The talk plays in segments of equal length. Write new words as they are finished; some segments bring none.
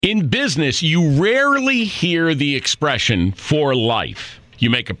In business, you rarely hear the expression for life.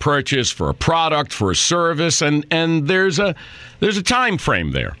 You make a purchase for a product, for a service, and there's a time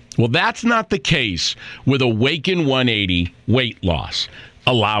frame there. Well, that's not the case with Awaken 180 weight loss.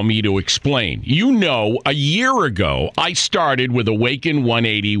 Allow me to explain. You know, a year ago, I started with Awaken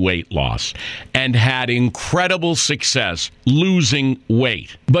 180 weight loss and had incredible success losing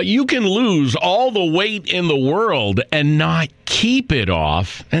weight. But you can lose all the weight in the world and not keep it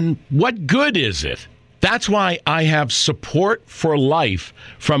off. And what good is it? That's why I have support for life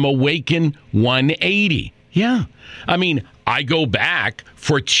from Awaken 180. Yeah. I mean, I go back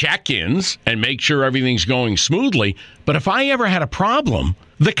for check-ins and make sure everything's going smoothly. But if I ever had a problem,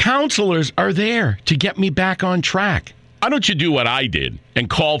 the counselors are there to get me back on track. Why don't you do what I did and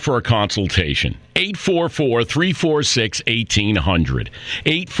call for a consultation? 844-346-1800.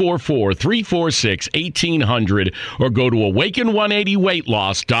 844-346-1800 or go to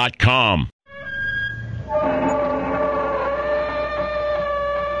awaken180weightloss.com.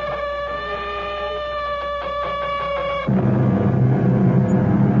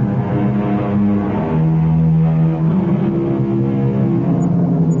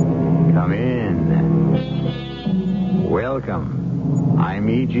 Welcome. I'm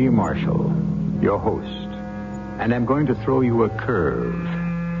E.G. Marshall, your host, and I'm going to throw you a curve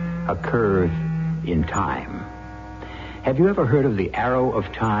in time. Have you ever heard of the arrow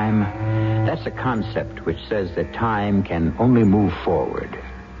of time? That's a concept which says that time can only move forward,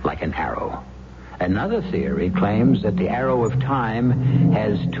 like an arrow. Another theory claims that the arrow of time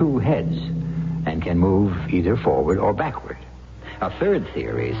has two heads and can move either forward or backward. A third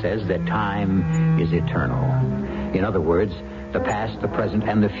theory says that time is eternal. In other words, the past, the present,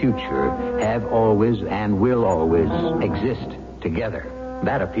 and the future have always and will always exist together.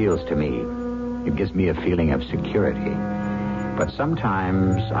 That appeals to me. It gives me a feeling of security. But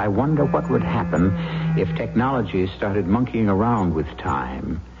sometimes I wonder what would happen if technology started monkeying around with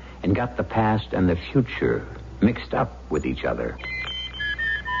time and got the past and the future mixed up with each other.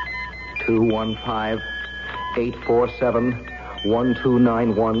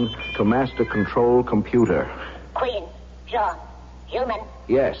 215-847-1291 to Master Control Computer. Queen, John, human.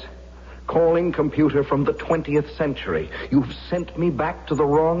 Yes. Calling computer from the 20th century. You've sent me back to the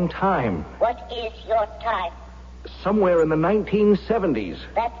wrong time. What is your time? Somewhere in the 1970s.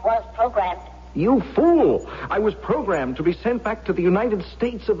 That was programmed. You fool! I was programmed to be sent back to the United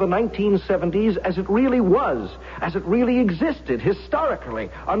States of the 1970s as it really was, as it really existed historically.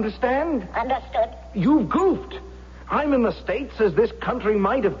 Understand? Understood. You've goofed. I'm in the States as this country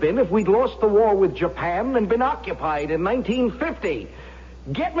might have been if we'd lost the war with Japan and been occupied in 1950.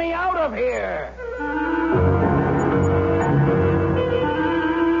 Get me out of here!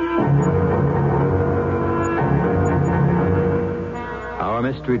 Our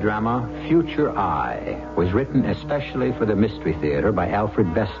mystery drama, Future I, was written especially for the Mystery Theater by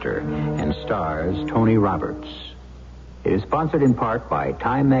Alfred Bester and stars Tony Roberts. It is sponsored in part by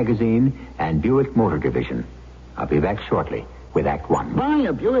Time Magazine and Buick Motor Division. I'll be back shortly with Act One. Buy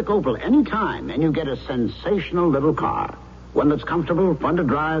a Buick Opal anytime, and you get a sensational little car. One that's comfortable, fun to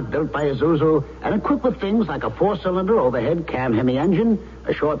drive, built by Isuzu, and equipped with things like a 4-cylinder overhead cam Hemi engine,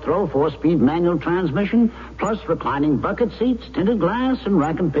 a short-throw 4-speed manual transmission, plus reclining bucket seats, tinted glass, and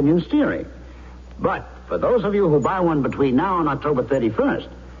rack and pinion steering. But for those of you who buy one between now and October 31st,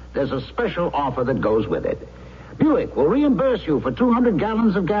 there's a special offer that goes with it. Buick will reimburse you for 200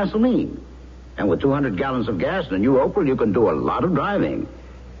 gallons of gasoline. And with 200 gallons of gas in a new Opel, you can do a lot of driving.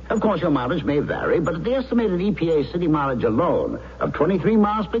 Of course, your mileage may vary, but at the estimated EPA city mileage alone of 23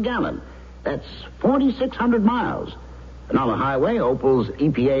 miles per gallon, that's 4,600 miles. And on the highway, Opel's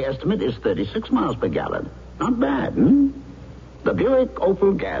EPA estimate is 36 miles per gallon. Not bad, The Buick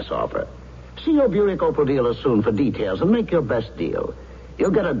Opel gas offer. See your Buick Opel dealer soon for details and make your best deal.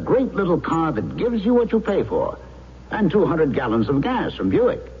 You'll get a great little car that gives you what you pay for. And 200 gallons of gas from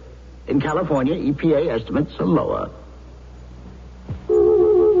Buick. In California, EPA estimates are lower.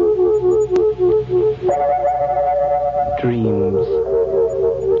 Dreams.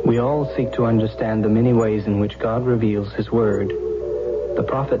 We all seek to understand the many ways in which God reveals His Word. The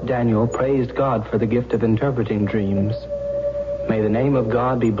prophet Daniel praised God for the gift of interpreting dreams. May the name of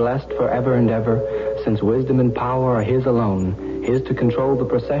God be blessed forever and ever, since wisdom and power are His alone, His to control the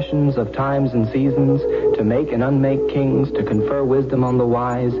processions of times and seasons, to make and unmake kings, to confer wisdom on the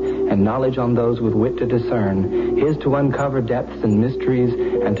wise, and knowledge on those with wit to discern, His to uncover depths and mysteries,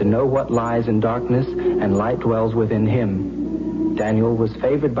 and to know what lies in darkness, and light dwells within Him. Daniel was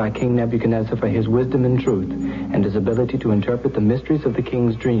favored by King Nebuchadnezzar for his wisdom and truth, and his ability to interpret the mysteries of the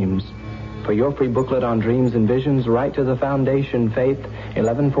king's dreams. For your free booklet on dreams and visions, write to the Foundation Faith,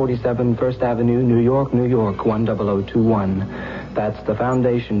 1147 First Avenue, New York, New York, 10021. That's the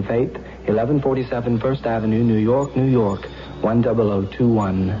Foundation Faith, 1147 First Avenue, New York, New York,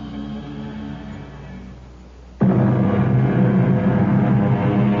 10021.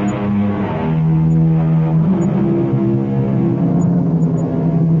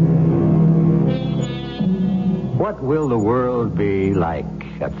 What will the world be like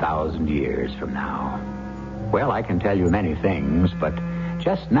 1,000 years from now? Well, I can tell you many things, but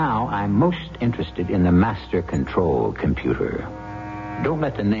just now I'm most interested in the master control computer. Don't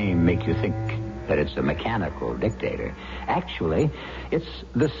let the name make you think that it's a mechanical dictator. Actually, it's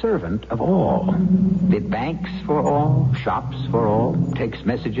the servant of all. It banks for all, shops for all, takes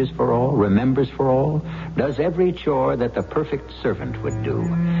messages for all, remembers for all, does every chore that the perfect servant would do.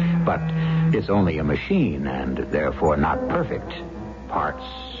 But it's only a machine and therefore not perfect. Parts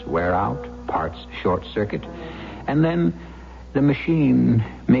wear out, parts short-circuit, and then the machine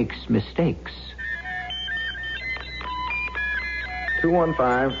makes mistakes.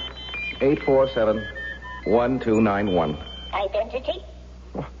 215-847-1291. Identity?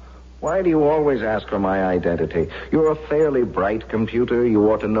 Why do you always ask for my identity? You're a fairly bright computer.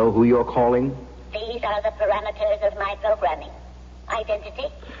 You ought to know who you're calling. These are the parameters of my programming. Identity?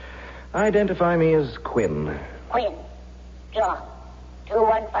 Identify me as Quinn. Quinn. John.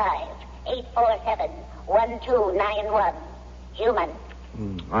 215-847-1291. Human.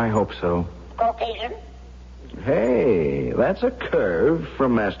 I hope so. Caucasian. Hey, that's a curve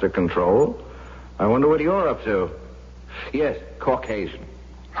from Master Control. I wonder what you're up to. Yes, Caucasian.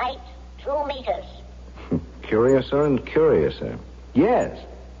 Height, 2 meters. Curiouser and curiouser. Yes.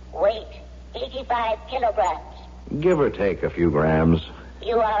 Weight, 85 kilograms. Give or take a few grams.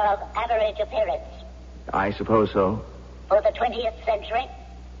 You are of average appearance. I suppose so. For the 20th century?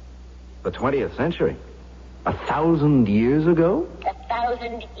 The 20th century? 1,000 years ago?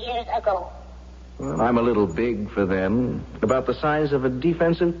 1,000 years ago. Well, I'm a little big for them. About the size of a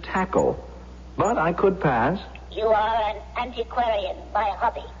defensive tackle. But I could pass. You are an antiquarian by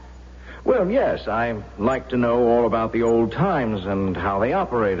hobby. Well, yes, I like to know all about the old times and how they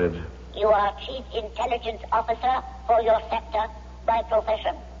operated. You are Chief Intelligence Officer for your sector by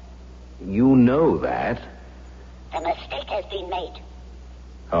profession. You know that. A mistake has been made.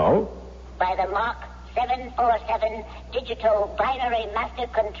 Oh? By the Mark 747 Digital Binary Master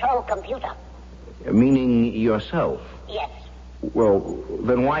Control Computer. Meaning yourself? Yes. Well,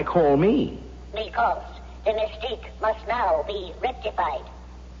 then why call me? Because the mistake must now be rectified.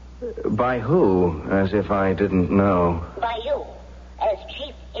 By who? As if I didn't know. By you, as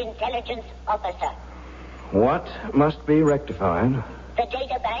Chief Intelligence Officer. What must be rectified? The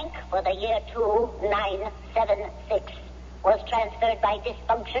data bank for the year 2976 was transferred by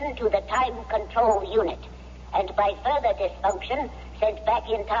dysfunction to the time control unit, and by further dysfunction sent back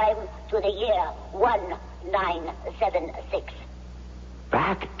in time to the year 1976.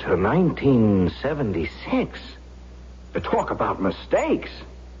 Back to 1976? Talk about mistakes.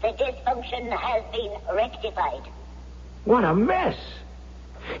 The dysfunction has been rectified. What a mess.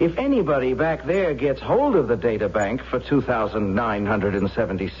 If anybody back there gets hold of the data bank for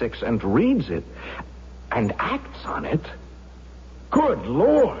 2976 and reads it and acts on it, good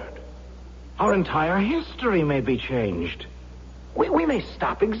Lord, our entire history may be changed. We may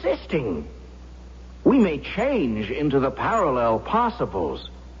stop existing. We may change into the parallel possibles,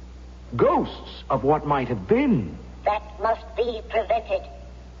 ghosts of what might have been. That must be prevented.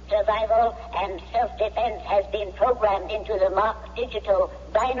 Survival and self-defense has been programmed into the Mark Digital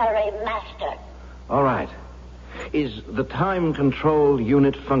Binary Master. All right. Is the time control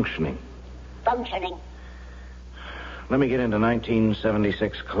unit functioning? Functioning. Let me get into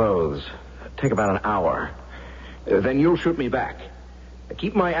 1976 clothes. Take about an hour. Then you'll shoot me back.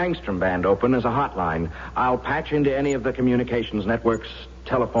 Keep my Angstrom band open as a hotline. I'll patch into any of the communications networks,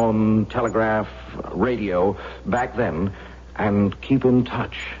 telephone, telegraph, radio, back then, and keep in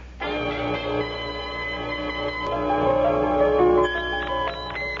touch.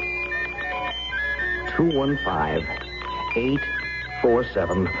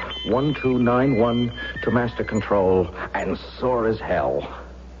 215-847-1291 to Master Control and soar as hell.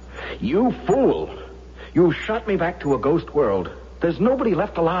 You fool! You shot me back to a ghost world. There's nobody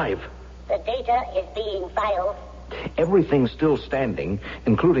left alive. The data is being filed. Everything's still standing,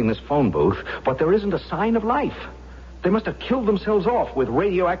 including this phone booth, but there isn't a sign of life. They must have killed themselves off with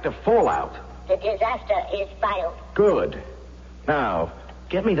radioactive fallout. The disaster is filed. Good. Now,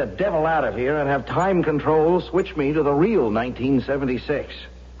 get me the devil out of here and have time control switch me to the real 1976.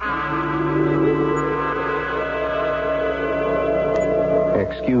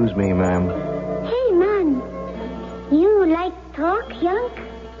 Excuse me, ma'am. Yank?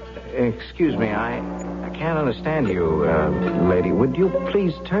 Excuse me, I can't understand you, lady. Would you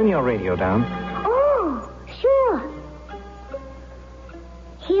please turn your radio down? Oh, sure.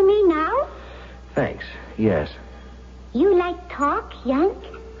 Hear me now? Thanks. Yes. You like talk, Yank?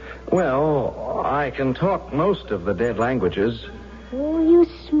 Well, I can talk most of the dead languages. Oh, you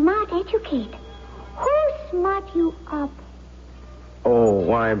smart educate. Who smart you up? Oh,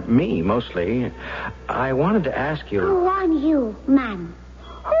 why, me, mostly. I wanted to ask you... Who on you, man?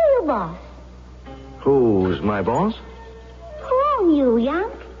 Who you boss? Who's my boss? Who on you,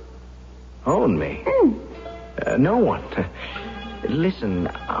 Yank? Own me? No one. Listen,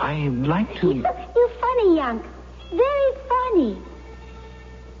 I'd like to... You funny, Yank. Very funny.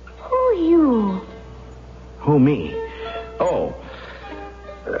 Who you? Who, me? Oh,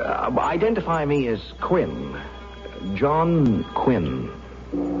 identify me as Quinn. John Quinn.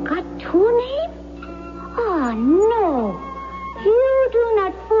 Got two names? Oh, no. You do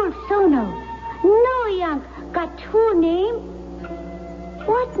not fool Sono. No, Yank. Got two names?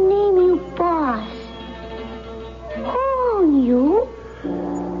 What name you boss? Who you?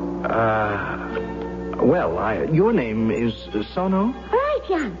 Well, your name is Sono? Right,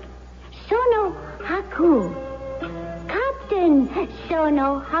 Yank. Sono Haku. Captain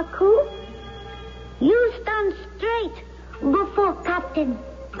Sono Haku. You stand straight before Captain.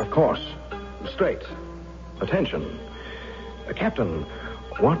 Of course. Straight. Attention. Captain,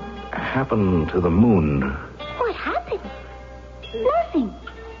 what happened to the moon? What happened? Nothing.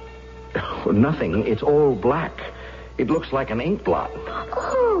 Nothing. It's all black. It looks like an ink blot.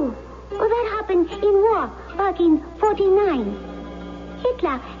 Oh, well, that happened in war back in 49.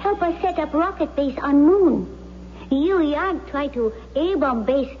 Hitler helped us set up rocket base on moon. You Yank try to A-bomb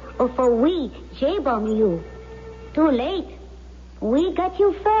base before we J-bomb you. Too late. We got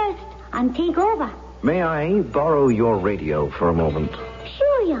you first and take over. May I borrow your radio for a moment?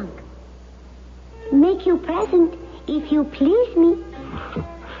 Sure, Yank. Make you present if you please me.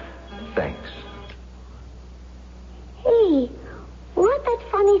 Thanks. Hey, what that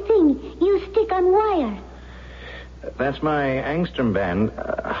funny thing you stick on wire? That's my Angstrom band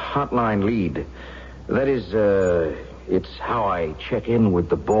hotline lead. That is, it's how I check in with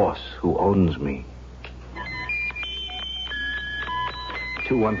the boss who owns me.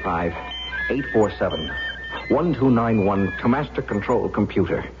 215-847-1291 to Master Control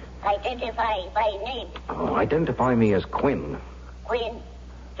Computer. Identify by name. Oh, identify me as Quinn. Quinn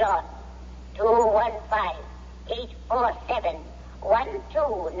John.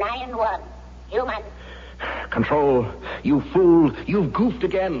 215-847-1291. Human. Control, you fool, you've goofed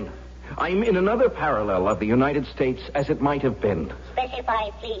again. I'm in another parallel of the United States as it might have been. Specify,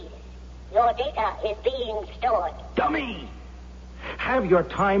 please. Your data is being stored. Dummy! Have your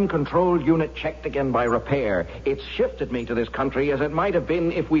time control unit checked again by repair. It's shifted me to this country as it might have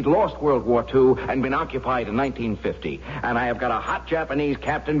been if we'd lost World War II and been occupied in 1950. And I have got a hot Japanese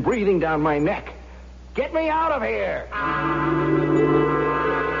captain breathing down my neck. Get me out of here!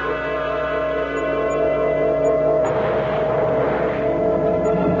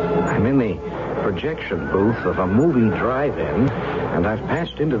 I'm in the projection booth of a movie drive-in, and I've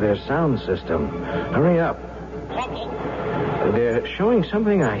patched into their sound system. Hurry up. Checking. They're showing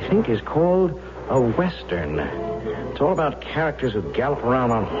something I think is called a Western. It's all about characters who gallop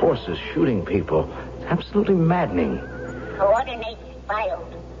around on horses shooting people. It's absolutely maddening. Coordinates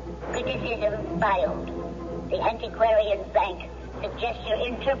filed. Criticism filed. The antiquarian bank suggests your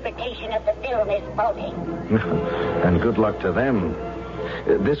interpretation of the film is faulty. And good luck to them.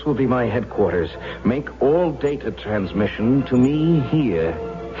 This will be my headquarters. Make all data transmission to me here.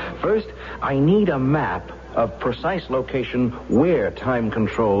 First, I need a map of precise location where time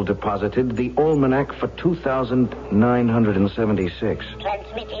control deposited the almanac for 2976.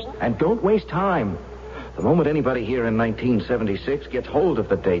 Transmitting. And don't waste time. The moment anybody here in 1976 gets hold of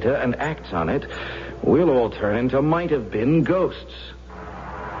the data and acts on it, we'll all turn into might-have-been ghosts.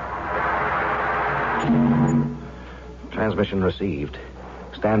 Transmission received.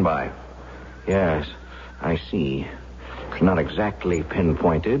 Stand by. Yes, I see. It's not exactly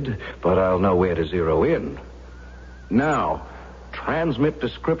pinpointed, but I'll know where to zero in. Now, transmit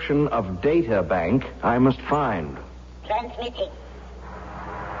description of data bank I must find. Transmitting.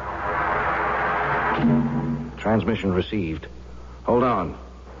 Transmission received. Hold on.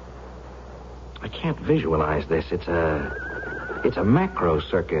 I can't visualize this. It's a macro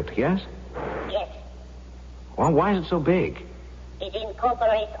circuit, yes? Yes. Well, why is it so big? It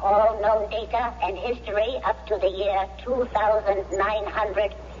incorporates all known data and history up to the year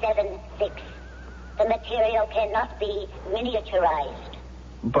 2976. The material cannot be miniaturized.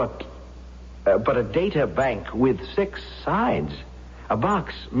 But a data bank with 6 sides. A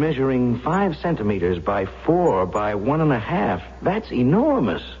box measuring 5 centimeters by 4 by 1.5. That's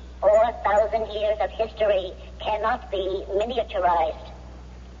enormous. 4,000 years of history cannot be miniaturized.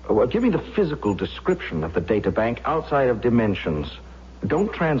 Well, give me the physical description of the data bank outside of dimensions.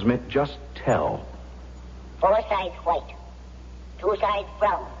 Don't transmit, just tell. 4 sides white, 2 sides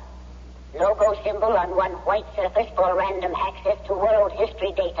brown. Logo symbol on one white surface for random access to world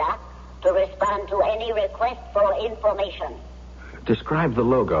history data to respond to any request for information. Describe the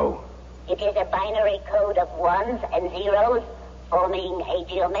logo. It is a binary code of 1s and 0s forming a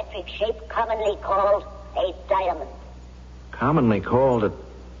geometric shape commonly called a diamond. Commonly called a...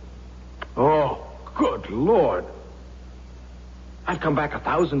 Oh, good Lord. I've come back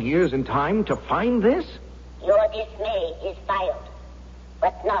 1,000 years in time to find this? Your dismay is filed,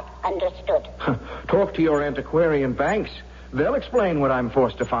 but not understood. Talk to your antiquarian banks. They'll explain what I'm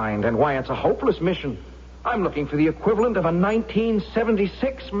forced to find and why it's a hopeless mission. I'm looking for the equivalent of a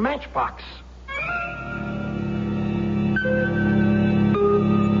 1976 matchbox.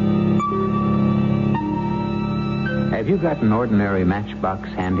 Have you got an ordinary matchbox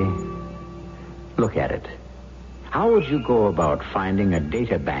handy? Look at it. How would you go about finding a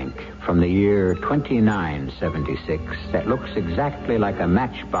data bank from the year 2976 that looks exactly like a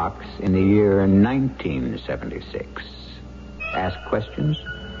matchbox in the year 1976? Ask questions?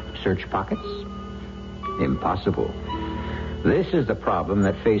 Search pockets? Impossible. This is the problem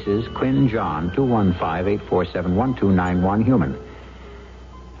that faces Quinn John, 215-847-1291 human.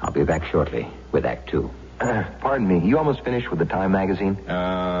 I'll be back shortly with Act 2. Pardon me, you almost finished with the Time magazine?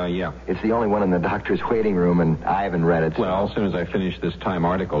 Yeah. It's the only one in the doctor's waiting room, and I haven't read it. So. Well, as soon as I finish this Time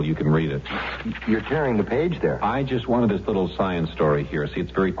article, you can read it. You're tearing the page there. I just wanted this little science story here. See,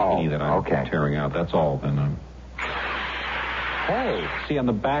 it's very teeny that I'm tearing out. That's all. And Hey, see, on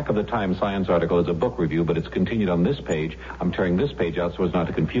the back of the Time science article is a book review, but it's continued on this page. I'm tearing this page out so as not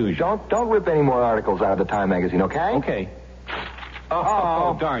to confuse you. Don't rip any more articles out of the Time magazine, okay? Okay.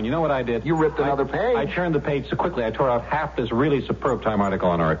 Oh, darn. You know what I did? You ripped another page. I turned the page so quickly I tore out half this really superb Time article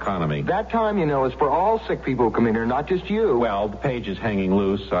on our economy. That Time, you know, is for all sick people who come in here, not just you. Well, the page is hanging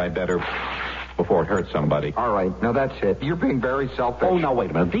loose, so I better... before it hurts somebody. All right. Now, that's it. You're being very selfish. Oh, no,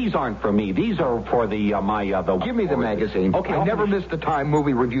 wait a minute. These aren't for me. These are for the Give me the magazine. Okay. I never missed the Time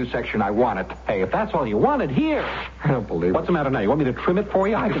movie review section. I want it. Hey, if that's all you wanted, here. I don't believe What's the matter now? You want me to trim it for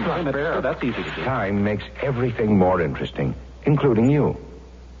you? I can trim it. fair. Sure, that's easy to do. Time makes everything more interesting, including you.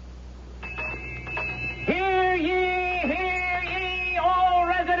 Hear ye, all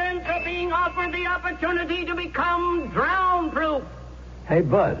residents are being offered the opportunity to become drown-proof. Hey,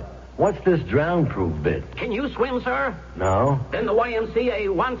 Bud, what's this drown-proof bit? Can you swim, sir? No. Then the YMCA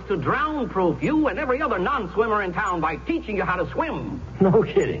wants to drown-proof you and every other non-swimmer in town by teaching you how to swim. No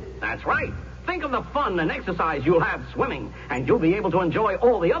kidding. That's right. Think of the fun and exercise you'll have swimming, and you'll be able to enjoy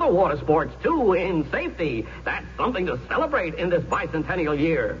all the other water sports, too, in safety. That's something to celebrate in this bicentennial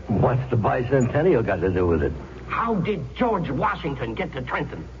year. What's the bicentennial got to do with it? How did George Washington get to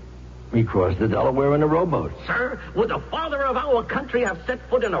Trenton? He crossed the Delaware in a rowboat. Sir, would the father of our country have set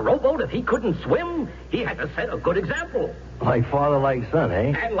foot in a rowboat if he couldn't swim? He had to set a good example. Like father, like son,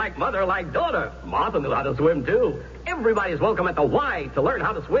 eh? And like mother, like daughter. Martha knew how to swim, too. Everybody's welcome at the Y to learn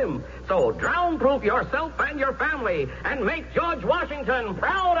how to swim. So drown-proof yourself and your family and make George Washington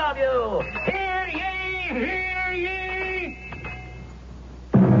proud of you. Hear ye, hear ye.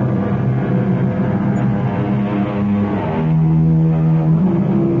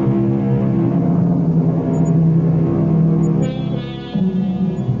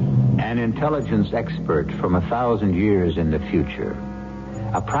 An intelligence expert from 1,000 years in the future.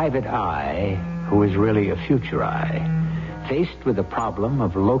 A private eye who is really a future eye. Faced with the problem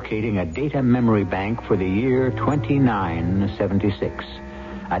of locating a data memory bank for the year 2976.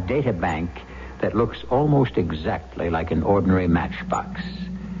 A data bank that looks almost exactly like an ordinary matchbox.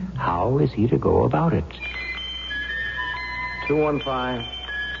 How is he to go about it?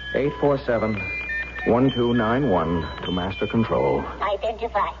 215-847-1291 to Master Control.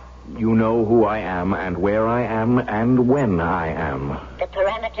 Identify. You know who I am and where I am and when I am. The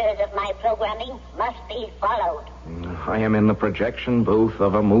parameters of my programming must be followed. I am in the projection booth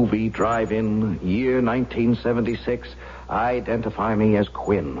of a movie drive-in, year 1976. Identify me as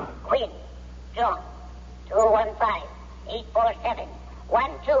Quinn. Quinn. John.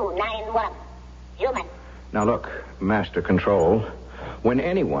 215-847-1291. Human. Now look, Master Control, when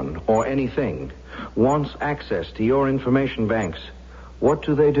anyone or anything wants access to your information banks, what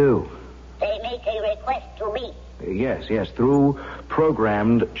do? They make a request to me. Yes, through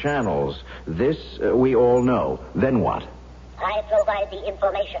programmed channels. This we all know. Then what? I provide the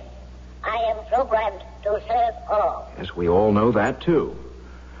information. I am programmed to serve all. Yes, we all know that, too.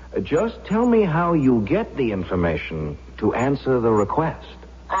 Just tell me how you get the information to answer the request.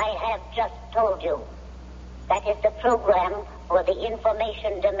 I have just told you. That is the program for the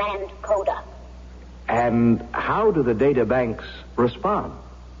information demand coder. And how do the data banks respond?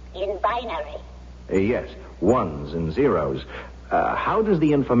 In binary. Yes, ones and zeros. How does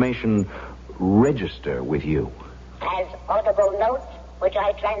the information register with you? As audible notes, which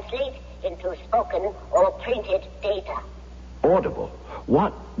I translate into spoken or printed data. Audible?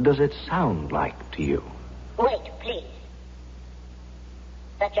 What does it sound like to you? Wait, please.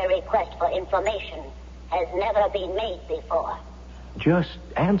 Such a request for information has never been made before. Just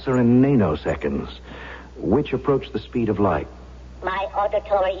answer in nanoseconds. Which approach the speed of light? My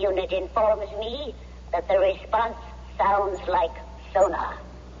auditory unit informs me that the response sounds like sonar.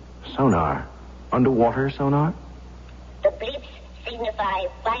 Sonar? Underwater sonar? The bleeps signify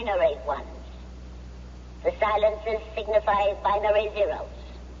binary ones. The silences signify binary zeros.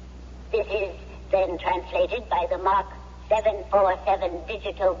 This is then translated by the Mark 747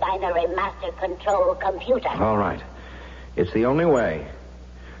 digital binary master control computer. All right. It's the only way.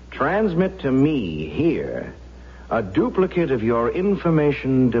 Transmit to me here a duplicate of your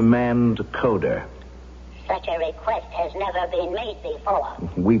information demand coder. Such a request has never been made before.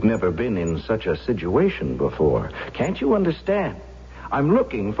 We've never been in such a situation before. Can't you understand? I'm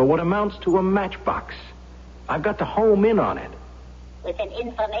looking for what amounts to a matchbox. I've got to home in on it. With an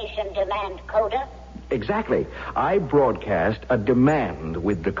information demand coder? Exactly. I broadcast a demand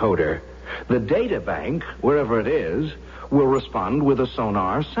with the coder. The data bank, wherever it is, will respond with a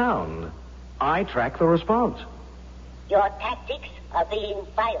sonar sound. I track the response. Your tactics are being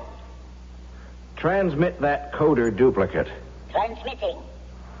filed. Transmit that coder duplicate. Transmitting.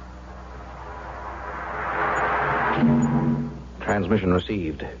 Transmission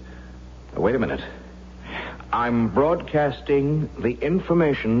received. Wait a minute. I'm broadcasting the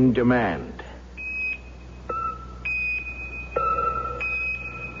information demand.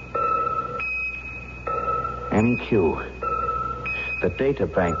 NQ. The data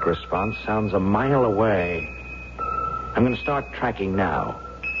bank response sounds a mile away. I'm going to start tracking now.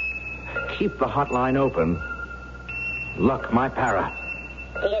 Keep the hotline open. Luck my para.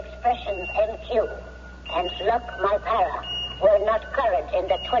 The expressions NQ and luck my para were not current in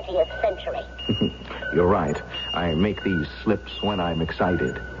the 20th century. You're right. I make these slips when I'm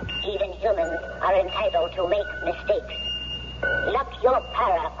excited. Even humans are entitled to make mistakes. Luck your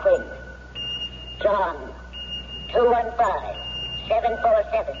para, Quinn. John,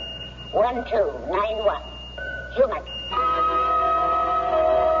 215-747-1291. Human.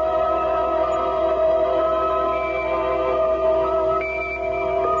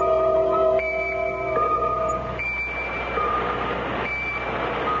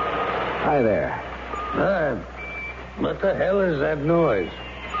 Hi there. What the hell is that noise?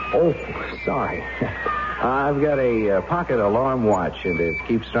 Oh, sorry. I've got a pocket alarm watch, and it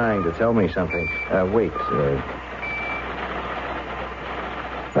keeps trying to tell me something. Wait.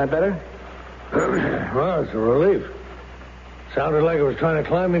 That better? Well, it's a relief. Sounded like it was trying to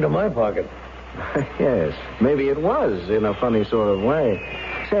climb into my pocket. Yes, maybe it was, in a funny sort of way.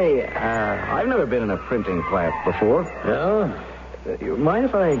 Say, I've never been in a printing plant before. Yeah? You mind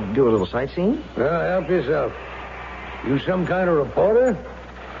if I do a little sightseeing? Help yourself. You some kind of reporter?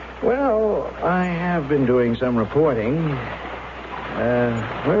 Well, I have been doing some reporting.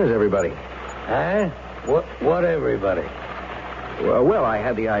 Where is everybody? Huh? What everybody? Well, I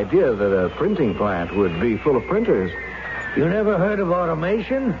had the idea that a printing plant would be full of printers. You never heard of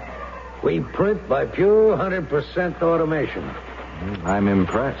automation? We print by pure 100% automation. I'm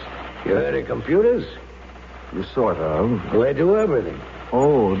impressed. You heard of computers? Sort of. They do everything.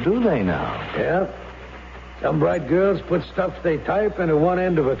 Oh, do they now? Yeah. Some bright girls put stuff they type into one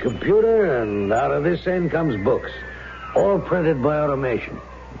end of a computer, and out of this end comes books. All printed by automation.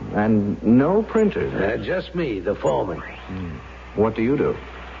 And no printers? Just me, the foreman. What do you do?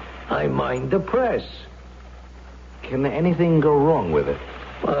 I mind the press. Can anything go wrong with it?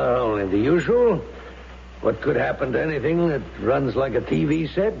 Well, only the usual. What could happen to anything that runs like a TV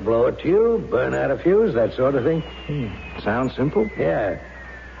set? Blow a tube, burn out a fuse, that sort of thing. Sounds simple? Yeah.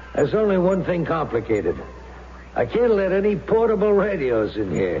 There's only one thing complicated. I can't let any portable radios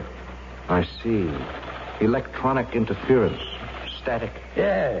in here. I see. Electronic interference. Static.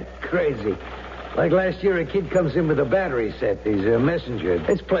 Yeah, crazy. Like last year, a kid comes in with a battery set. He's a messenger.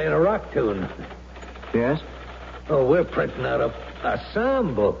 It's playing a rock tune. Yes? Oh, we're printing out a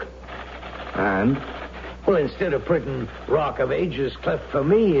psalm book. And? Well, instead of printing Rock of Ages cleft for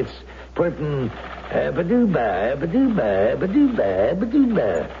me, it's printing Abadooba, Abadooba, Abadooba,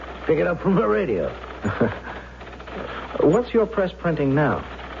 Abadooba. Pick it up from the radio. What's your press printing now?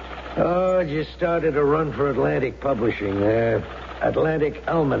 Oh, just started a run for Atlantic Publishing. Atlantic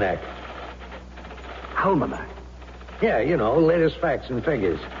Almanac. Almanac? Yeah, you know, latest facts and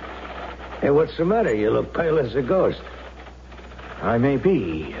figures. Hey, what's the matter? You look pale as a ghost. I may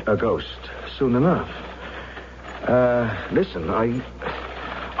be a ghost soon enough. Listen,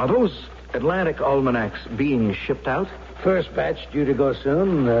 are those Atlantic Almanacs being shipped out? First batch due to go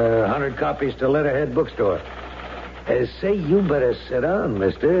soon. 100 copies to Letterhead Bookstore. Say, you better sit down,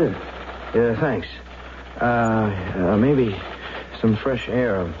 mister. Thanks. Maybe some fresh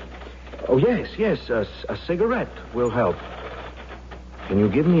air. Oh, yes, a cigarette will help. Can you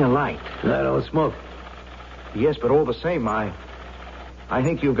give me a light? I don't smoke. Yes, but all the same, I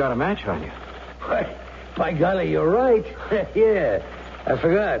think you've got a match on you. By golly, you're right. Yeah, I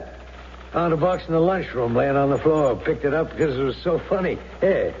forgot. Found a box in the lunchroom laying on the floor. Picked it up because it was so funny.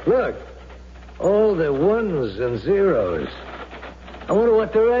 Hey, look. All the ones and zeros. I wonder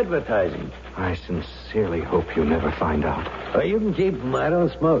what they're advertising. I sincerely hope you never find out. Oh, you can keep them. I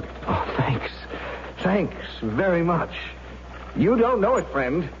don't smoke. Oh, thanks. Thanks very much. You don't know it,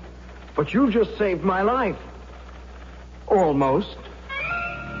 friend, but you just saved my life. Almost.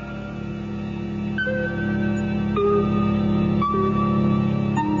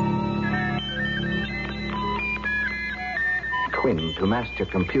 Quinn to master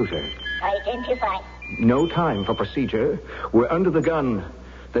computer. Identify. No time for procedure. We're under the gun.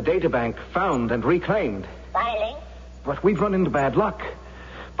 The databank found and reclaimed. Filing. But we've run into bad luck.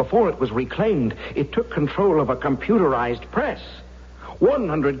 Before it was reclaimed, it took control of a computerized press.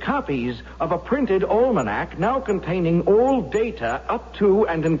 100 copies of a printed almanac now containing all data up to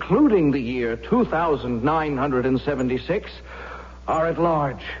and including the year 2976 are at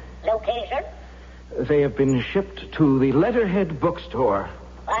large. Location. They have been shipped to the Letterhead Bookstore.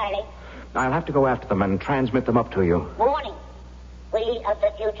 Filing. I'll have to go after them and transmit them up to you. Warning. We of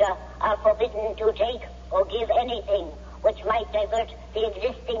the future are forbidden to take or give anything which might divert the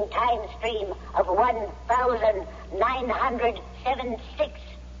existing time stream of 1,976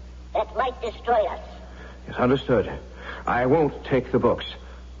 that might destroy us. Yes, understood. I won't take the books.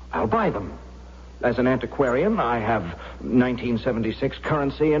 I'll buy them. As an antiquarian, I have 1976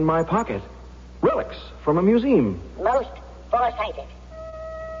 currency in my pocket. Relics from a museum. Most foresighted.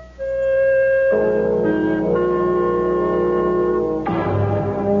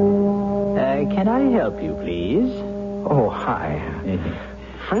 Can I help you, please? Oh, hi.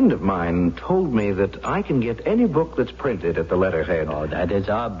 Friend of mine told me that I can get any book that's printed at the Letterhead. Oh, that is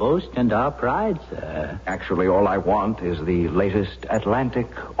our boast and our pride, sir. Actually, all I want is the latest Atlantic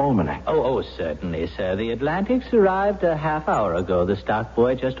Almanac. Oh, certainly, sir. The Atlantics arrived a half hour ago. The stock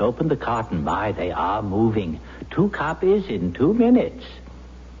boy just opened the carton. My, they are moving. 2 copies in 2 minutes.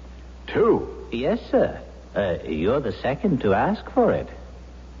 2? Yes, sir. You're the second to ask for it.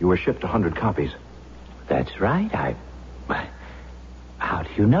 You were shipped 100 copies. That's right. How do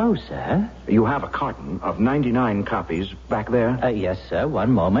you know, sir? You have a carton of 99 copies back there? Yes, sir.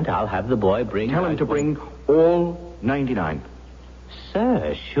 One moment. I'll have the boy bring... Tell him to bring all 99.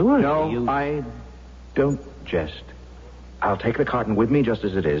 Sir, surely No, I don't jest. I'll take the carton with me just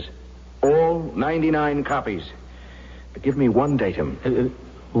as it is. All 99 copies. But give me one datum.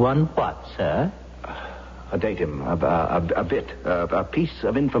 One what, sir? A datum, a piece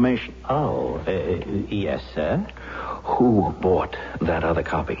of information. Oh, yes, sir. Who bought that other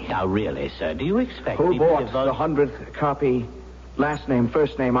copy? Now, really, sir, do you expect Who me to bought devote... the 100th copy? Last name,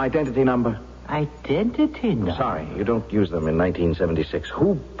 first name, identity number. Identity number? Sorry, you don't use them in 1976.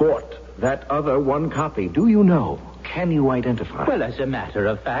 Who bought that other 1 copy? Do you know? Can you identify? Well, as a matter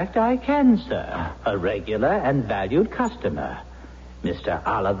of fact, I can, sir. A regular and valued customer. Mr.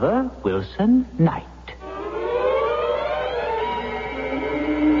 Oliver Wilson Knight.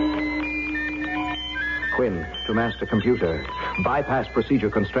 Quinn, to master computer. Bypass procedure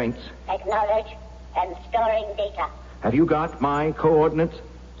constraints. Acknowledge and storing data. Have you got my coordinates?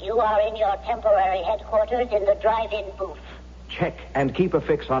 You are in your temporary headquarters in the drive-in booth. Check and keep a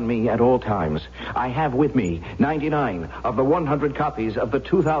fix on me at all times. I have with me 99 of the 100 copies of the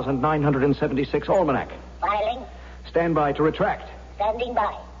 2976 Almanac. Filing. Stand by to retract. Standing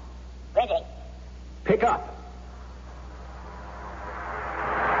by. Ready. Pick up.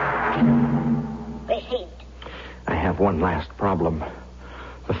 Received. I have one last problem.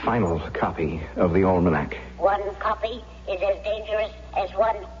 The final copy of the Almanac. 1 copy is as dangerous as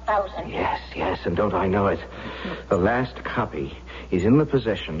 1,000. Yes, and don't I know it. The last copy is in the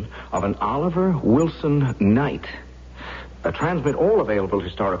possession of an Oliver Wilson Knight. Transmit all available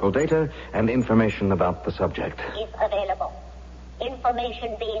historical data and information about the subject. If available.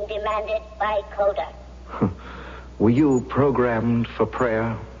 Information being demanded by Coda. Were you programmed for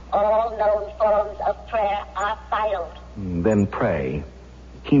prayer? All known forms of prayer are filed. Then pray.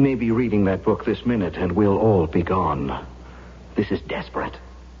 He may be reading that book this minute, and we'll all be gone. This is desperate.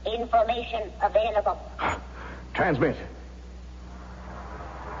 Information available. Transmit.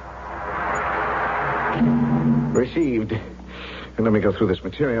 Received. And let me go through this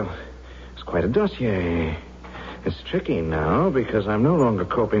material. It's quite a dossier. It's tricky now because I'm no longer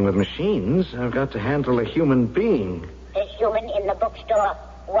coping with machines. I've got to handle a human being. The human in the bookstore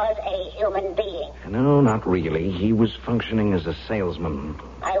was a human being. No, not really. He was functioning as a salesman.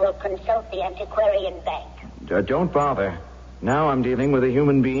 I will consult the antiquarian bank. Don't bother. Now I'm dealing with a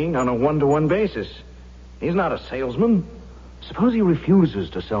human being on a one-to-one basis. He's not a salesman. Suppose he refuses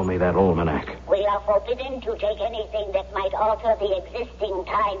to sell me that almanac. We are forbidden to take anything that might alter the existing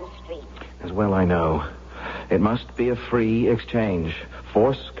time stream. As well I know. It must be a free exchange.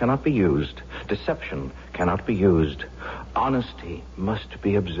 Force cannot be used. Deception cannot be used. Honesty must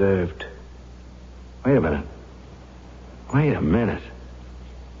be observed. Wait a minute.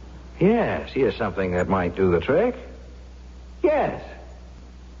 Yes, here's something that might do the trick. Yes.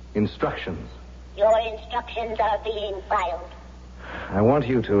 Instructions. Your instructions are being filed. I want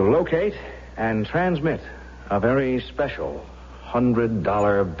you to locate and transmit a very special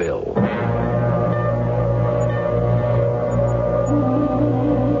 $100 bill.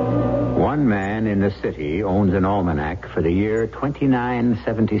 One man in the city owns an almanac for the year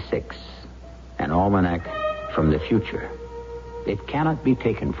 2976. An almanac from the future. It cannot be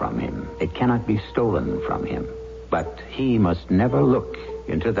taken from him. It cannot be stolen from him. But he must never look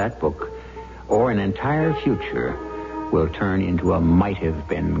into that book, or an entire future will turn into a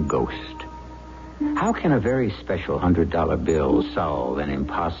might-have-been ghost. How can a very special $100 bill solve an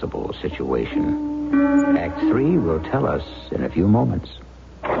impossible situation? Act 3 will tell us in a few moments.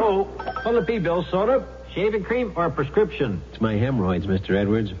 Oh, will it be, Bill? Soda, shaving cream, or prescription? It's my hemorrhoids, Mr.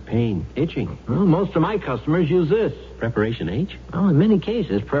 Edwards. Pain, itching. Well, most of my customers use this. Preparation H? Well, in many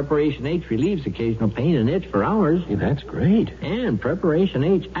cases, Preparation H relieves occasional pain and itch for hours. Yeah, that's great. And Preparation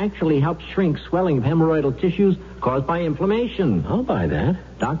H actually helps shrink swelling of hemorrhoidal tissues caused by inflammation. I'll buy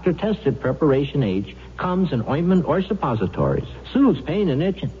that. Doctor-tested Preparation H comes in ointment or suppositories. Soothes pain and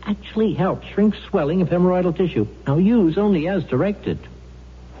itch and actually helps shrink swelling of hemorrhoidal tissue. Now use only as directed.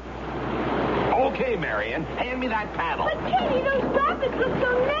 Okay, Marion, hand me that paddle. But, Kenny, those rapids look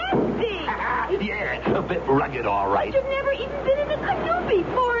so nasty. Yeah, a bit rugged, all right. You've never even been in a canoe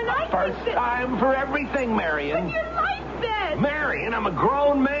before, and I First think that... time for everything, Marion. But your life vest. Marion, I'm a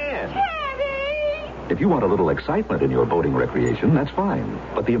grown man. Kenny! If you want a little excitement in your boating recreation, that's fine.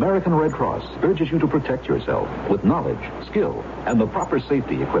 But the American Red Cross urges you to protect yourself with knowledge, skill, and the proper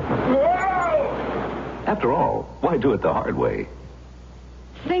safety equipment. After all, why do it the hard way?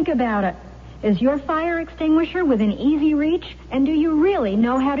 Think about it. Is your fire extinguisher within easy reach, and do you really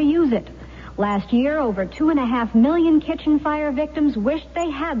know how to use it? Last year, over 2.5 million kitchen fire victims wished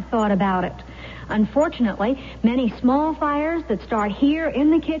they had thought about it. Unfortunately, many small fires that start here in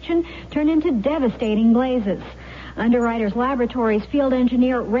the kitchen turn into devastating blazes. Underwriters Laboratories field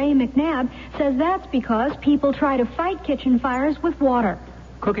engineer Ray McNabb says that's because people try to fight kitchen fires with water.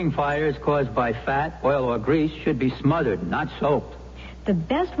 Cooking fires caused by fat, oil, or grease should be smothered, not soaked. The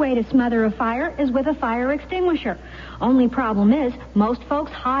best way to smother a fire is with a fire extinguisher. Only problem is, most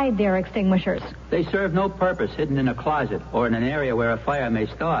folks hide their extinguishers. They serve no purpose hidden in a closet or in an area where a fire may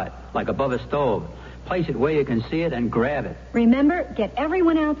start, like above a stove. Place it where you can see it and grab it. Remember, get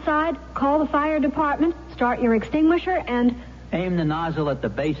everyone outside, call the fire department, start your extinguisher, and... Aim the nozzle at the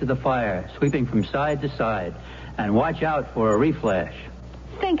base of the fire, sweeping from side to side, and watch out for a reflash.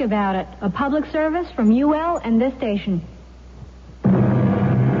 Think about it. A public service from UL and this station.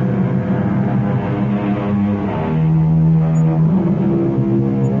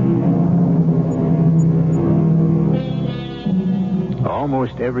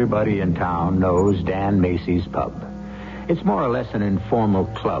 Almost everybody in town knows Dan Macy's Pub. It's more or less an informal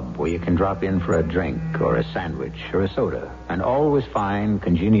club where you can drop in for a drink or a sandwich or a soda and always find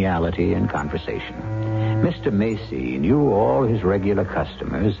congeniality and conversation. Mr. Macy knew all his regular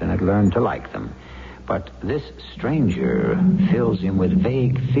customers and had learned to like them. But this stranger fills him with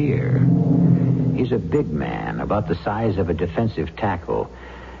vague fear. He's a big man, about the size of a defensive tackle,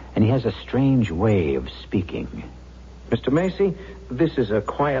 and he has a strange way of speaking. Mr. Macy, this is a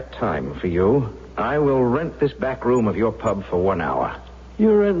quiet time for you. I will rent this back room of your pub for 1 hour.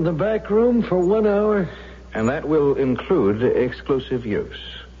 You're renting the back room for 1 hour? And that will include exclusive use.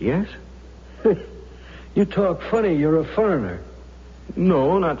 Yes? You talk funny. You're a foreigner.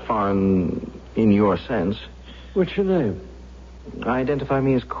 No, not foreign in your sense. What's your name? Identify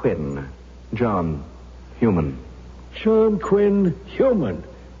me as Quinn. John. Human. John Quinn, human.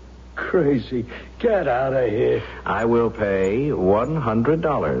 Crazy. Get out of here. I will pay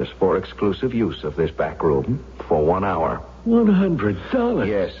 $100 for exclusive use of this back room for 1 hour. $100?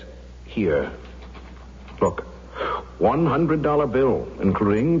 Yes. Here. Look. $100 bill,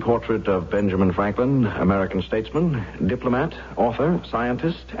 including portrait of Benjamin Franklin, American statesman, diplomat, author,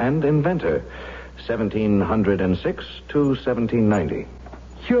 scientist, and inventor. 1706 to 1790.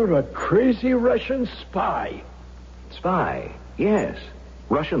 You're a crazy Russian spy. Spy? Yes.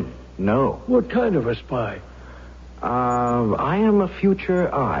 Russian? No. What kind of a spy? I am a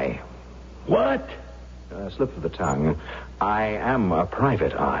future eye. What? Slip of the tongue. I am a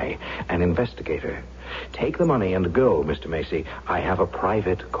private eye, an investigator. Take the money and go, Mr. Macy. I have a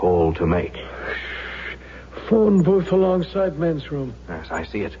private call to make. Phone booth alongside men's room. Yes, I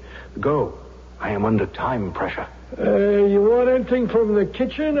see it. Go. I am under time pressure. You want anything from the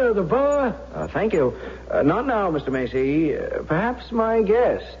kitchen or the bar? Thank you. Not now, Mr. Macy. Perhaps my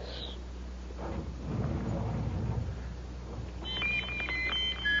guests.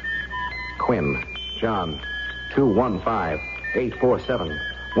 Quinn. John.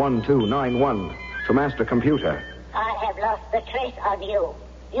 215-847-1291. To master computer. I have lost the trace of you.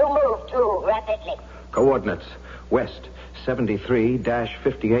 You move too rapidly. Coordinates. West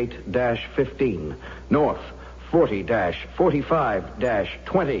 73-58-15. North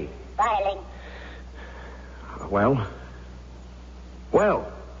 40-45-20. Filing. Well,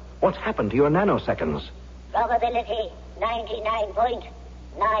 what's happened to your nanoseconds? Probability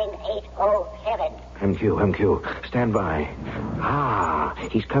 99.9807. MQ. Stand by.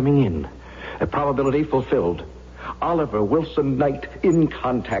 He's coming in. A probability fulfilled. Oliver Wilson Knight in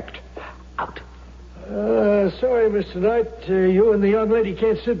contact. Out. Sorry, Mr. Knight. You and the young lady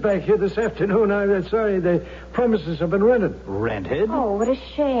can't sit back here this afternoon. I'm sorry. The premises have been rented. Rented? Oh, what a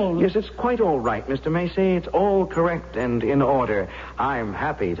shame. Yes, it's quite all right, Mr. Macy. It's all correct and in order. I'm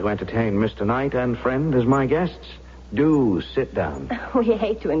happy to entertain Mr. Knight and friend as my guests. Do sit down. We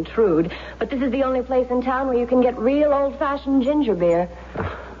hate to intrude, but this is the only place in town where you can get real old-fashioned ginger beer.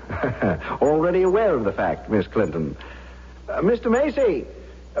 Already aware of the fact, Miss Clinton. Mr. Macy,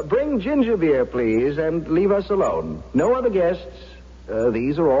 bring ginger beer, please, and leave us alone. No other guests.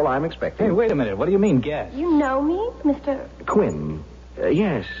 These are all I'm expecting. Hey, wait a minute. What do you mean, guests? You know me, Mr. Quinn.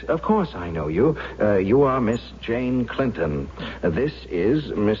 Yes, of course I know you. You are Miss Jane Clinton. This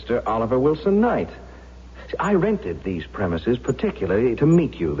is Mr. Oliver Wilson Knight. I rented these premises particularly to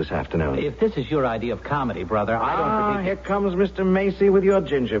meet you this afternoon. If this is your idea of comedy, brother, I don't particularly... Here comes Mr. Macy with your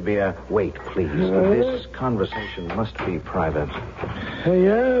ginger beer. Wait, please. This conversation must be private.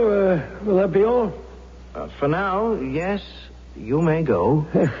 Will that be all? For now, yes, you may go.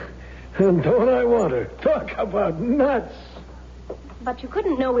 And don't I want her? Talk about nuts. But you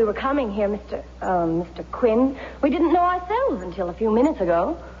couldn't know we were coming here, Mr. Quinn. We didn't know ourselves until a few minutes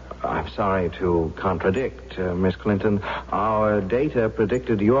ago. I'm sorry to contradict, Miss Clinton. Our data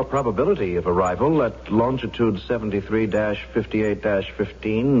predicted your probability of arrival at longitude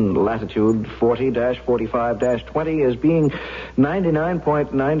 73-58-15, latitude 40-45-20 as being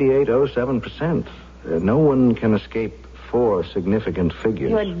 99.9807%. No one can escape 4 significant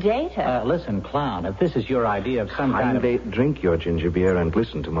figures. Your data? Listen, clown, if this is your idea of some kind of... Drink your ginger beer and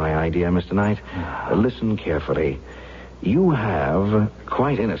listen to my idea, Mr. Knight. Listen carefully. You have,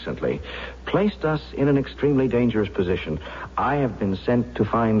 quite innocently, placed us in an extremely dangerous position. I have been sent to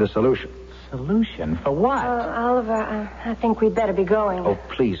find a solution. Solution? For what? Oliver, I think we'd better be going. Oh,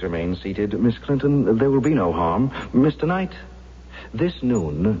 please remain seated, Miss Clinton. There will be no harm. Mr. Knight, this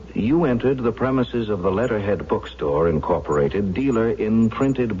noon, you entered the premises of the Letterhead Bookstore, Incorporated, dealer in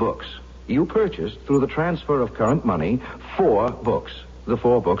printed books. You purchased, through the transfer of current money, 4 books. The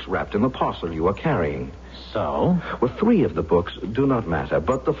 4 books wrapped in the parcel you are carrying. So? Well, 3 of the books do not matter,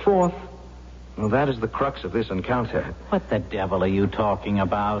 but the 4th, well, that is the crux of this encounter. What the devil are you talking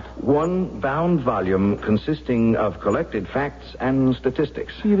about? 1 bound volume consisting of collected facts and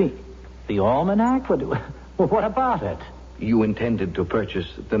statistics. You mean the almanac? What about it? You intended to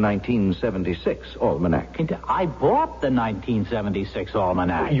purchase the 1976 almanac. I bought the 1976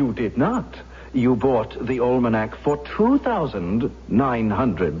 almanac. You did not. You bought the almanac for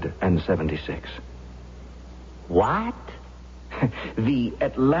 $2,976. What? The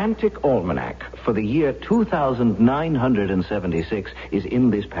Atlantic Almanac for the year 2976 is in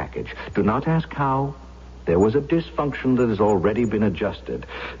this package. Do not ask how. There was a dysfunction that has already been adjusted.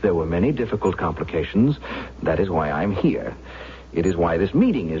 There were many difficult complications. That is why I'm here. It is why this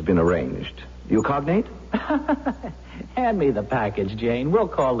meeting has been arranged. You cognate? Hand me the package, Jane. We'll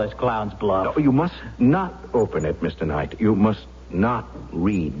call this clown's bluff. No, you must not open it, Mr. Knight. You must not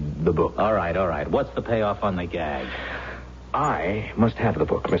read the book. All right. What's the payoff on the gag? I must have the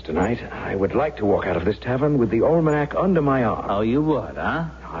book, Mr. Knight. I would like to walk out of this tavern with the almanac under my arm. Oh, you would, huh?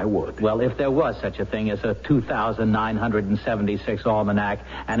 I would. Well, if there was such a thing as a 2,976 almanac,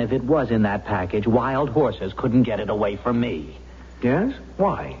 and if it was in that package, wild horses couldn't get it away from me. Yes?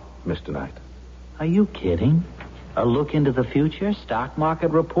 Why, Mr. Knight? Are you kidding? A look into the future, stock market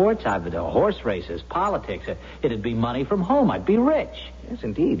reports, horse races, politics. It'd be money from home. I'd be rich. Yes,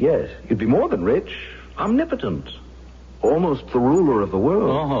 indeed, yes. You'd be more than rich. Omnipotent. Almost the ruler of the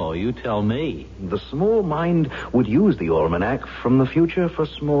world. Oh, you tell me. The small mind would use the almanac from the future for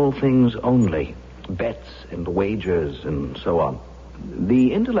small things only. Bets and wagers and so on.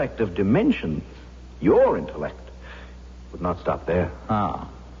 The intellect of dimensions, your intellect, would not stop there. Oh,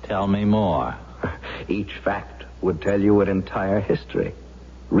 tell me more. Each fact would tell you an entire history.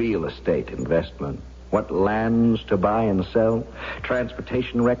 Real estate investment. What lands to buy and sell.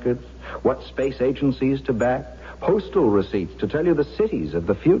 Transportation records. What space agencies to back. Postal receipts to tell you the cities of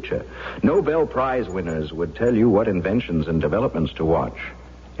the future. Nobel Prize winners would tell you what inventions and developments to watch.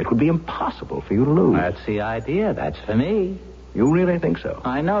 It would be impossible for you to lose. That's the idea. That's for me. You really think so?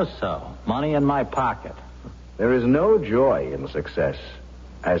 I know so. Money in my pocket. There is no joy in success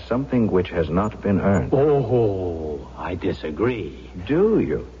as something which has not been earned. Oh, I disagree. Do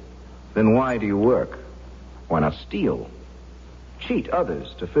you? Then why do you work? Why not steal? Cheat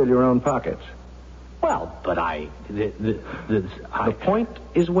others to fill your own pockets? Well, but The point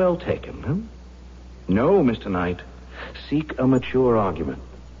is well taken, huh? No, Mr. Knight. Seek a mature argument.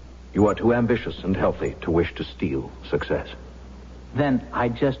 You are too ambitious and healthy to wish to steal success. Then I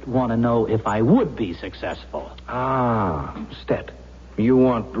just want to know if I would be successful. Ah, Stet. You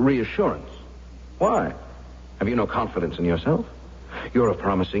want reassurance. Why? Have you no confidence in yourself? You're a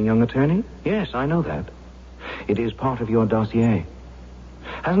promising young attorney? Yes, I know that. It is part of your dossier.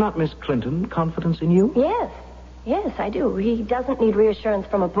 Has not Miss Clinton confidence in you? Yes, I do. He doesn't need reassurance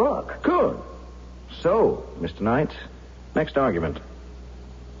from a book. Good. So, Mr. Knight, next argument.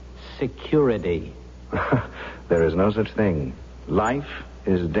 Security. There is no such thing. Life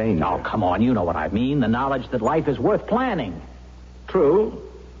is danger. Oh, come on, you know what I mean. The knowledge that life is worth planning. True,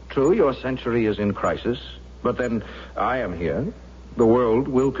 your century is in crisis. But then I am here. The world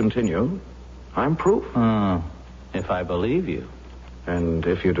will continue. I'm proof. If I believe you. And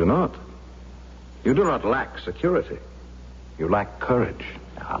if you do not, you do not lack security. You lack courage.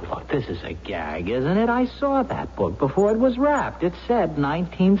 Now, look, this is a gag, isn't it? I saw that book before it was wrapped. It said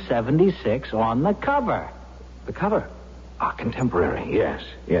 1976 on the cover. The cover? Contemporary, yes.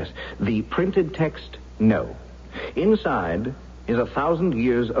 The printed text, no. Inside is 1,000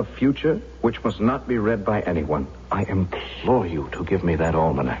 years of future which must not be read by anyone. I implore you to give me that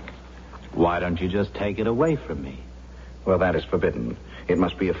almanac. Why don't you just take it away from me? Well, that is forbidden. It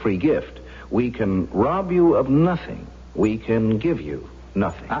must be a free gift. We can rob you of nothing. We can give you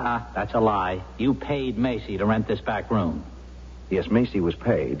nothing. That's a lie. You paid Macy to rent this back room. Yes, Macy was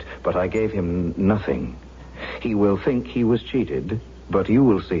paid, but I gave him nothing. He will think he was cheated, but you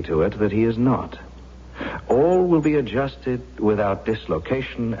will see to it that he is not. All will be adjusted without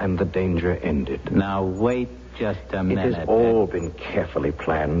dislocation and the danger ended. Now, wait just a minute. It has all been carefully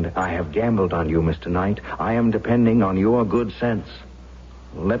planned. I have gambled on you, Mr. Knight. I am depending on your good sense.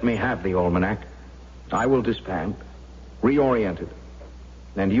 Let me have the almanac. I will disband, reorient it,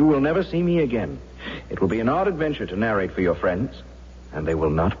 and you will never see me again. It will be an odd adventure to narrate for your friends, and they will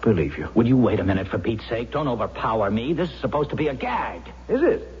not believe you. Would you wait a minute, for Pete's sake? Don't overpower me. This is supposed to be a gag. Is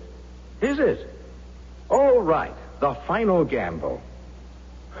it? All right. The final gamble.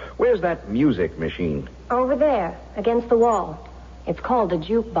 Where's that music machine? Over there, against the wall. It's called a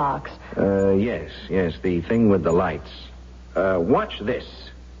jukebox. Yes, the thing with the lights. Watch this.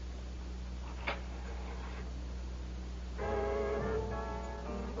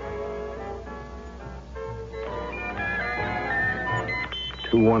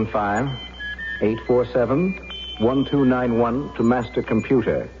 (215-847-1291) to master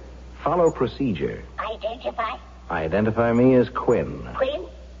computer. Follow procedure. Identify. Identify me as Quinn. Quinn,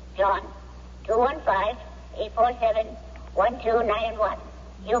 John, 215-847-1291.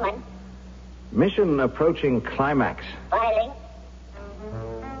 Human. Mission approaching climax. Filing.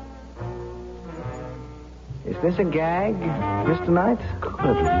 Is this a gag, Mr. Knight?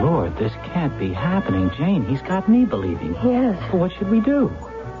 Good Lord, this can't be happening. Jane, he's got me believing. Yes. What should we do?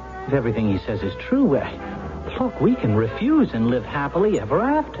 If everything he says is true, look, we can refuse and live happily ever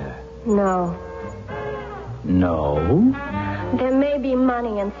after. No. No? There may be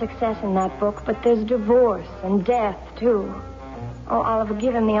money and success in that book, but there's divorce and death, too. Oh, Oliver,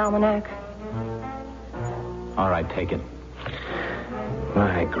 give him the almanac. All right, take it.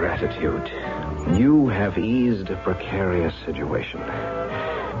 My gratitude. You have eased a precarious situation.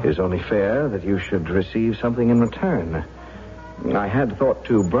 It is only fair that you should receive something in return. I had thought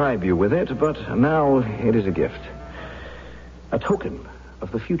to bribe you with it, but now it is a gift. A token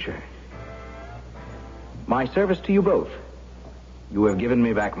of the future. My service to you both. You have given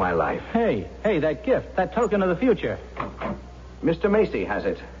me back my life. Hey, that gift, that token of the future. Mr. Macy has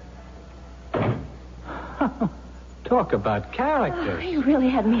it. Talk about characters. Oh, you really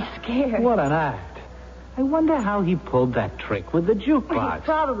had me scared. What an act. I wonder how he pulled that trick with the jukebox. He's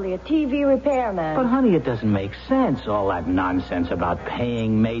probably a TV repairman. But, honey, it doesn't make sense, all that nonsense about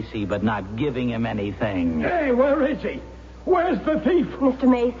paying Macy but not giving him anything. Hey, where is he? Where's the thief? Mr.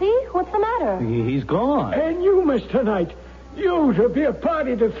 Macy, what's the matter? He's gone. And you, Mr. Knight. You to be a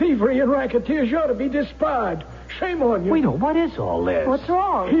party to thievery and racketeers, you ought to be disbarred. Shame on you. Wait, what is all this? What's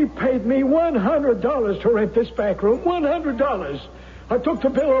wrong? He paid me $100 to rent this back room. $100. I took the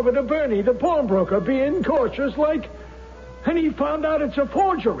bill over to Bernie, the pawnbroker, being cautious like... And he found out it's a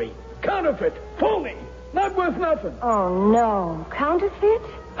forgery. Counterfeit. Phony. Not worth nothing. Oh, no. Counterfeit?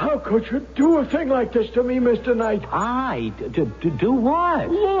 How could you do a thing like this to me, Mr. Knight? Do what?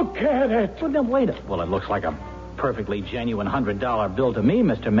 Look at it. Well, then wait. Well, it looks like a perfectly genuine $100 bill to me,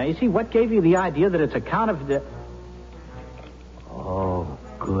 Mr. Macy. What gave you the idea that it's a counterfeit? Oh,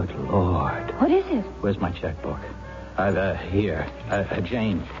 good Lord. What is it? Where's my checkbook? Here.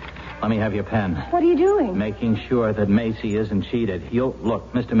 Jane, let me have your pen. What are you doing? Making sure that Macy isn't cheated.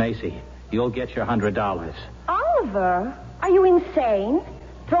 Look, Mr. Macy, you'll get your $100. Oliver, are you insane?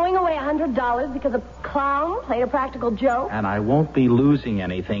 Throwing away $100 because a clown played a practical joke? And I won't be losing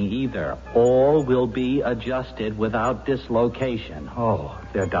anything either. All will be adjusted without dislocation. Oh,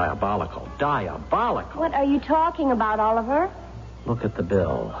 they're diabolical. Diabolical. What are you talking about, Oliver? Look at the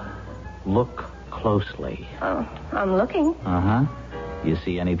bill. Look closely. Oh, I'm looking. Uh-huh. You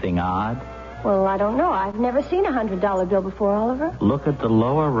see anything odd? Well, I don't know. I've never seen a $100 bill before, Oliver. Look at the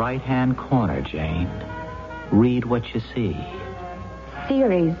lower right-hand corner, Jane. Read what you see.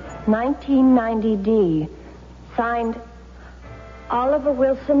 Series 1990D. Signed, Oliver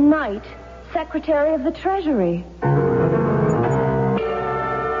Wilson Knight, Secretary of the Treasury.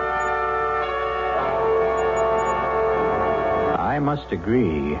 I must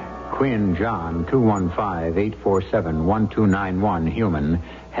agree. Quinn John 215-847-1291 human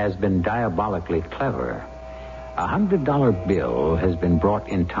has been diabolically clever. A $100 bill has been brought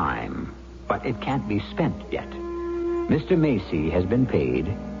in time, but it can't be spent yet. Mr. Macy has been paid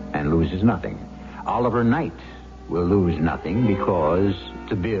and loses nothing. Oliver Knight will lose nothing because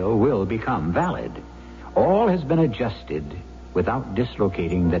the bill will become valid. All has been adjusted without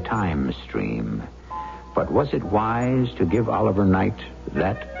dislocating the time stream. But was it wise to give Oliver Knight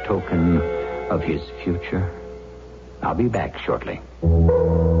that token of his future? I'll be back shortly.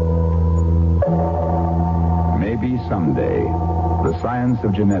 Maybe someday, the science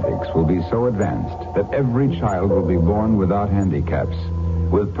of genetics will be so advanced that every child will be born without handicaps,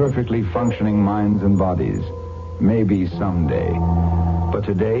 with perfectly functioning minds and bodies. Maybe someday. But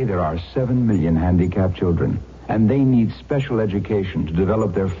today, there are 7 million handicapped children, and they need special education to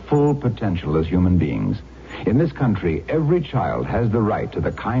develop their full potential as human beings. In this country, every child has the right to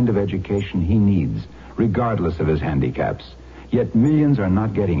the kind of education he needs, regardless of his handicaps. Yet millions are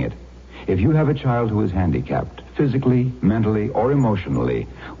not getting it. If you have a child who is handicapped, physically, mentally, or emotionally,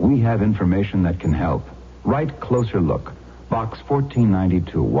 we have information that can help. Write Closer Look, Box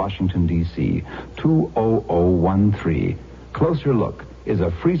 1492, Washington, D.C., 20013. Closer Look is a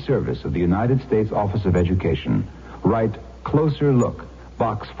free service of the United States Office of Education. Write Closer Look,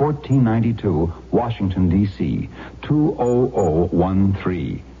 Box 1492, Washington, D.C.,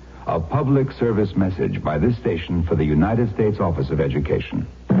 20013. A public service message by this station for the United States Office of Education.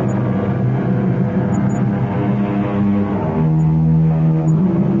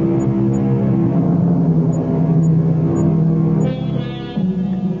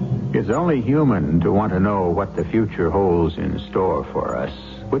 It's only human to want to know what the future holds in store for us,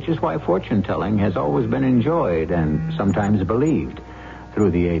 which is why fortune-telling has always been enjoyed and sometimes believed through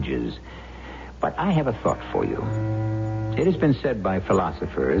the ages. But I have a thought for you. It has been said by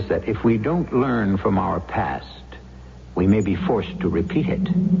philosophers that if we don't learn from our past, we may be forced to repeat it.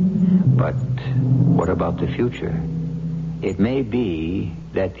 But what about the future? It may be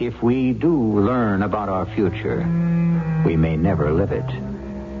that if we do learn about our future, we may never live it.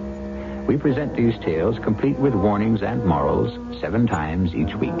 We present these tales complete with warnings and morals 7 times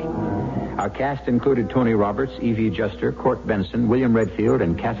each week. Our cast included Tony Roberts, Evie Juster, Court Benson, William Redfield,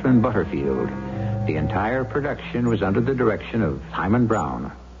 and Catherine Butterfield. The entire production was under the direction of Hyman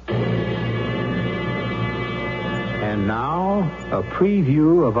Brown. And now, a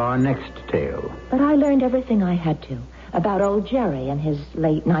preview of our next tale. But I learned everything I had to about old Jerry and his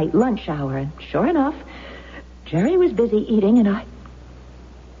late-night lunch hour. And sure enough, Jerry was busy eating, and I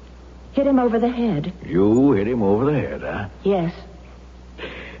hit him over the head. You hit him over the head, huh? Yes.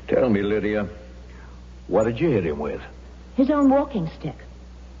 Tell me, Lydia, what did you hit him with? His own walking stick.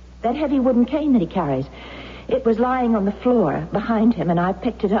 That heavy wooden cane that he carries. It was lying on the floor behind him, and I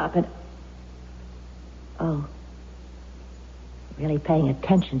picked it up and... Oh. Really paying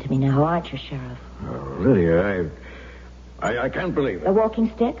attention to me now, aren't you, Sheriff? Oh, Lydia, I can't believe it. The walking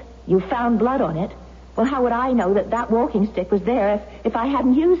stick? You found blood on it. Well, how would I know that walking stick was there if I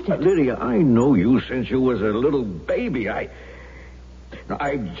hadn't used it? Lydia, I know you since you was a little baby. I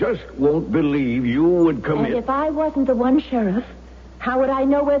just won't believe you would commit... And if I wasn't the one, Sheriff, how would I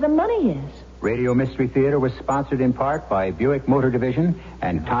know where the money is? Radio Mystery Theater was sponsored in part by Buick Motor Division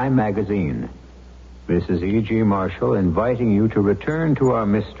and Time Magazine. This is E.G. Marshall inviting you to return to our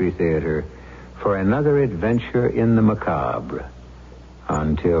Mystery Theater for another adventure in the macabre.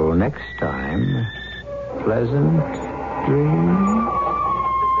 Until next time, pleasant dreams.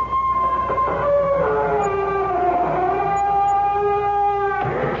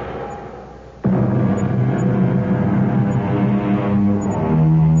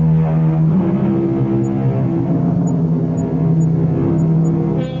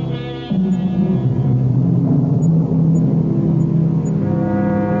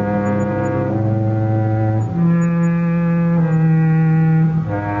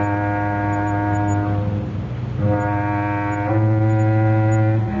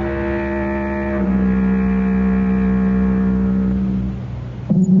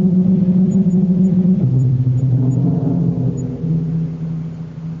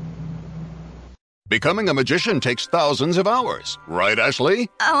 Becoming a magician takes thousands of hours. Right, Ashley?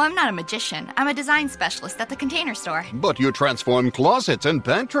 Oh, I'm not a magician. I'm a design specialist at the Container Store. But you transform closets and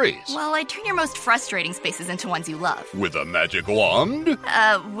pantries. Well, I turn your most frustrating spaces into ones you love. With a magic wand?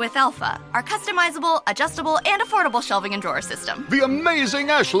 With Alpha, our customizable, adjustable, and affordable shelving and drawer system. The amazing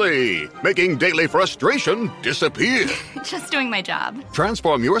Ashley! Making daily frustration disappear. Just doing my job.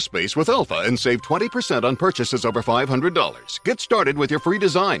 Transform your space with Alpha and save 20% on purchases over $500. Get started with your free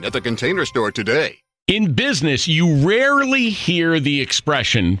design at the Container Store today. In business, you rarely hear the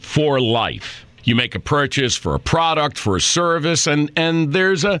expression for life. You make a purchase for a product, for a service, and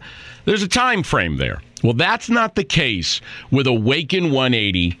there's a time frame there. Well, that's not the case with Awaken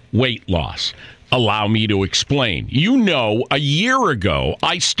 180 weight loss. Allow me to explain. You know, a year ago,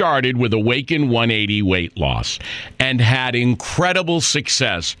 I started with Awaken 180 weight loss and had incredible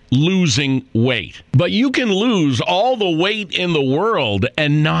success losing weight. But you can lose all the weight in the world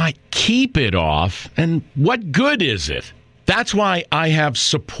and not keep it off. And what good is it? That's why I have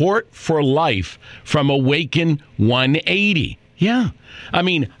support for life from Awaken 180. Yeah. I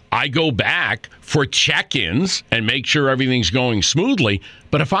mean, I go back for check-ins and make sure everything's going smoothly.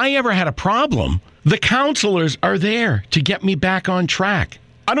 But if I ever had a problem, the counselors are there to get me back on track.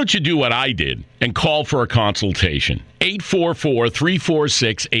 Why don't you do what I did and call for a consultation?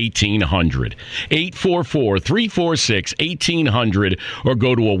 844-346-1800. 844-346-1800 or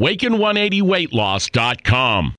go to awaken180weightloss.com.